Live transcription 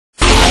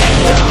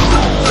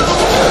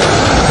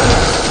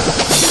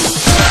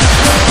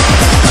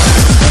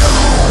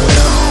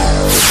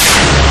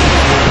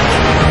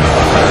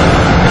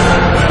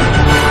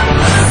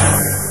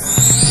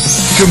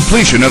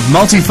Completion of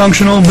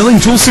multifunctional milling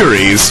tool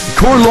series,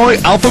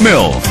 Korloy Alpha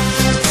Mill.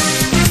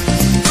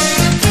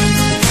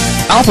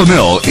 Alpha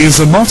Mill is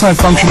a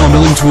multifunctional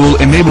milling tool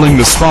enabling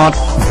the spot,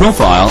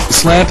 profile,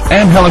 slant,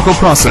 and helical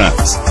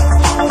process.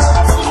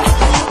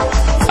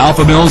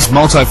 Alpha Mill's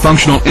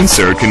multifunctional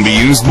insert can be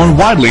used more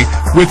widely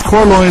with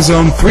Korloy's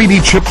own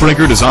 3D chip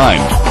breaker design.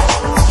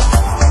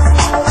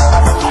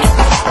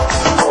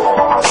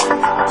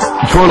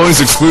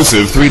 Korloy's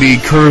exclusive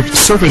 3D curved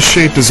surface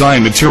shape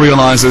design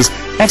materializes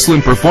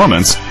excellent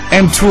performance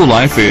and tool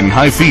life in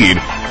high feed,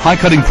 high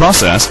cutting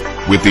process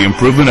with the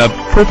improvement of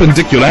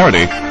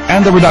perpendicularity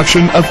and the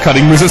reduction of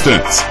cutting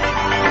resistance.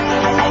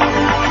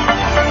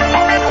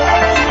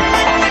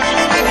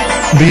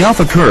 The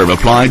alpha curve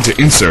applied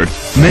to insert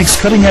makes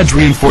cutting edge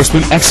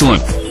reinforcement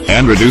excellent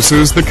and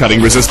reduces the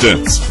cutting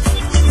resistance.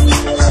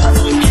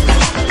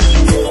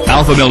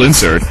 Alpha Mill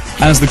insert,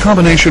 as the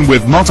combination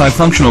with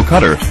multifunctional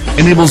cutter,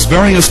 enables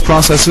various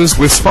processes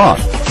with spot,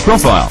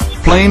 profile,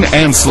 plane,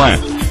 and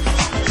slant.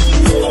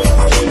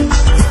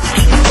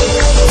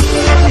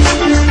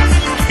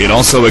 It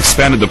also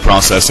expanded the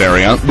process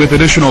area with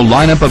additional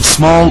lineup of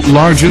small,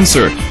 large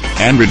insert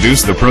and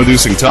reduced the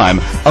producing time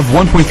of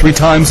 1.3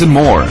 times and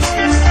more.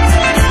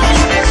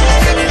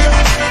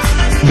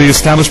 The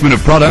establishment of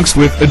products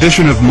with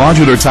addition of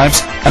modular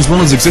types as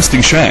well as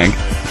existing shank,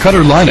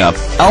 cutter lineup,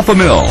 Alpha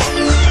Mill.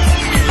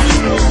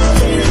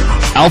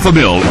 Alpha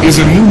Mill is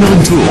a new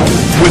milling tool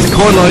with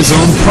Korloy's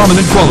own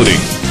prominent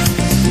quality.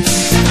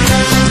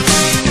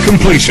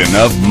 Completion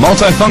of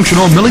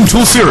multifunctional milling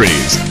tool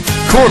series,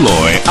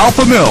 Korloy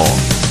Alpha Mill.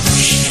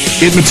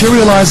 It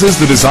materializes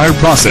the desired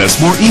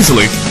process more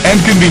easily and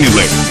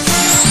conveniently.